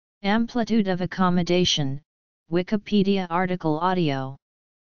Amplitude of accommodation, Wikipedia article audio.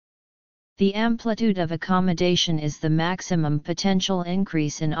 The amplitude of accommodation is the maximum potential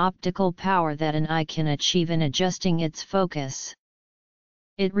increase in optical power that an eye can achieve in adjusting its focus.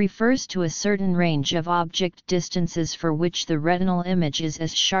 It refers to a certain range of object distances for which the retinal image is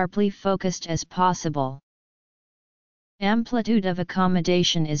as sharply focused as possible. Amplitude of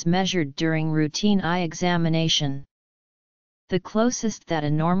accommodation is measured during routine eye examination. The closest that a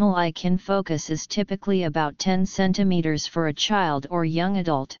normal eye can focus is typically about 10 cm for a child or young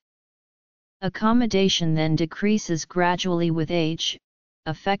adult. Accommodation then decreases gradually with age,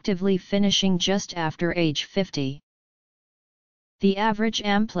 effectively finishing just after age 50. The average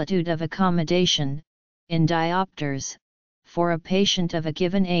amplitude of accommodation, in diopters, for a patient of a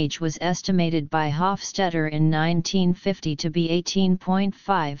given age was estimated by Hofstetter in 1950 to be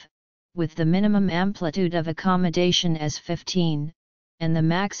 18.5, with the minimum amplitude of accommodation as 15, and the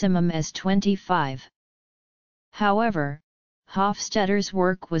maximum as 25. However, Hofstetter's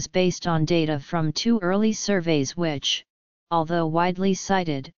work was based on data from two early surveys which, although widely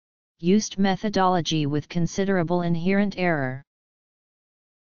cited, used methodology with considerable inherent error.